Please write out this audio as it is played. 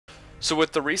So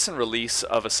with the recent release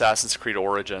of Assassin's Creed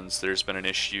Origins, there's been an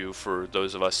issue for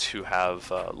those of us who have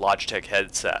Logitech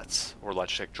headsets or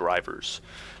Logitech drivers.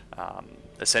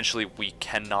 Essentially, we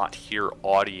cannot hear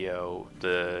audio.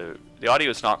 The audio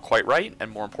is not quite right,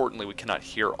 and more importantly, we cannot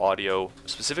hear audio,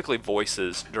 specifically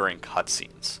voices, during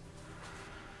cutscenes.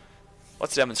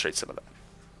 Let's demonstrate some of that.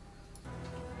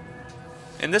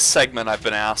 In this segment, I've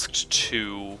been asked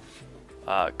to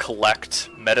collect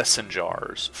medicine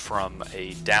jars from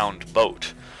a downed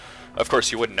boat. Of course,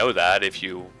 you wouldn't know that if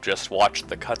you just watched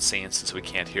the cutscene, since we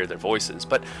can't hear their voices.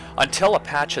 But until a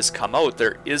patch has come out,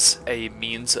 there is a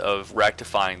means of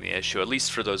rectifying the issue, at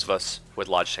least for those of us with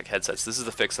Logitech headsets. This is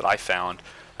the fix that I found.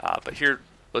 But here,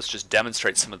 let's just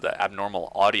demonstrate some of the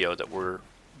abnormal audio that we're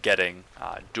getting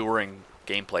during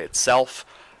gameplay itself.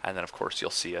 And then, of course, you'll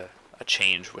see a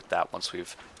change with that once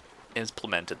we've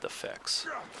implemented the fix.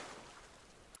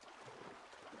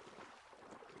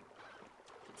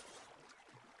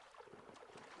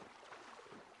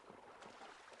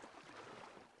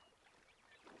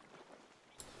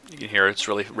 You can hear it's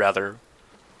really rather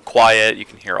quiet. You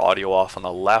can hear audio off on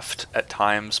the left at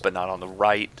times, but not on the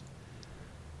right.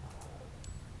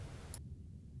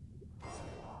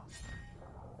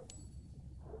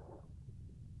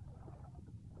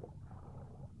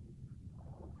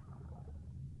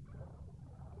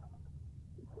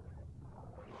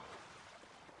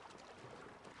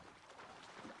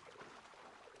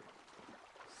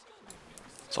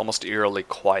 It's almost eerily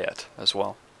quiet as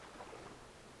well.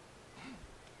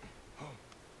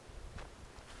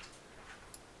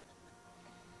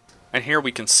 And here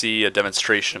we can see a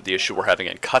demonstration of the issue we're having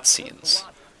in cutscenes.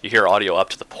 You hear audio up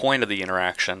to the point of the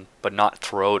interaction, but not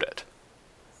throughout it.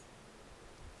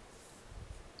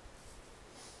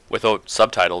 Without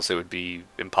subtitles, it would be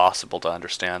impossible to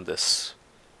understand this.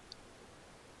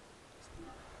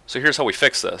 So here's how we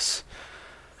fix this.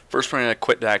 First, we're going to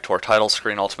quit back to our title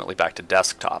screen, ultimately back to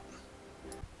desktop.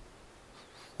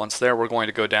 Once there, we're going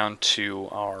to go down to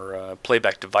our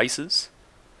playback devices.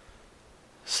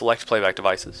 Select playback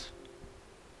devices.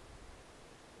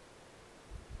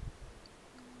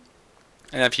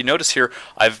 And if you notice here,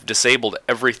 I've disabled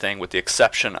everything with the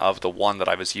exception of the one that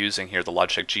I was using here, the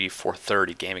Logitech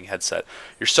G430 gaming headset.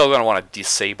 You're still going to want to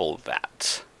disable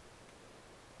that.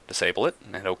 Disable it,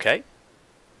 and hit OK.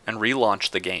 And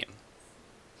relaunch the game.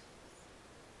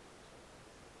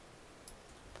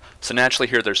 So naturally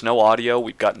here there's no audio.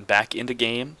 We've gotten back into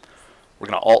game. We're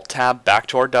going to Alt-Tab back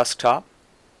to our desktop.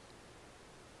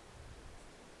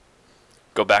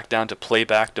 Go back down to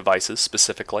playback devices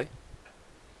specifically.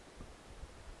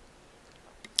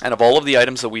 And of all of the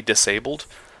items that we disabled,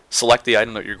 select the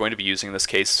item that you're going to be using. In this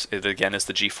case, it again is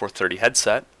the G430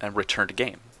 headset, and return to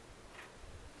game.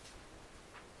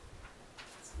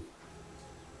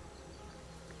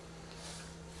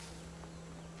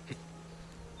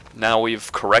 Now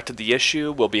we've corrected the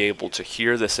issue, we'll be able to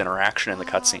hear this interaction in the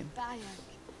cutscene.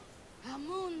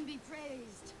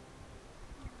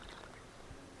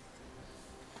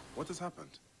 What has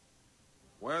happened?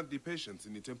 Why aren't the patients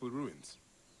in the temple ruins?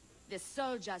 The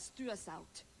soldiers threw us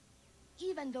out.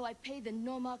 Even though I paid the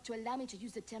Nomarch to allow me to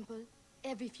use the temple,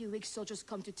 every few weeks soldiers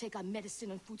come to take our medicine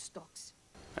and food stocks.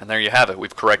 And there you have it,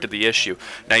 we've corrected the issue.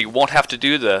 Now you won't have to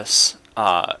do this,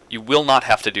 you will not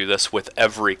have to do this with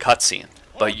every cutscene,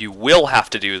 but you will have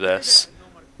to do this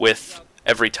with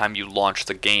every time you launch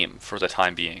the game for the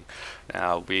time being.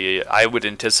 Now, I would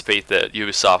anticipate that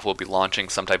Ubisoft will be launching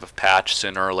some type of patch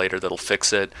sooner or later that'll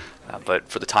fix it, but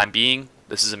for the time being,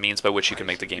 this is a means by which you can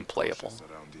make the game playable.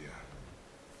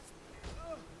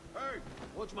 Hey,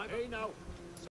 watch my... Hey now.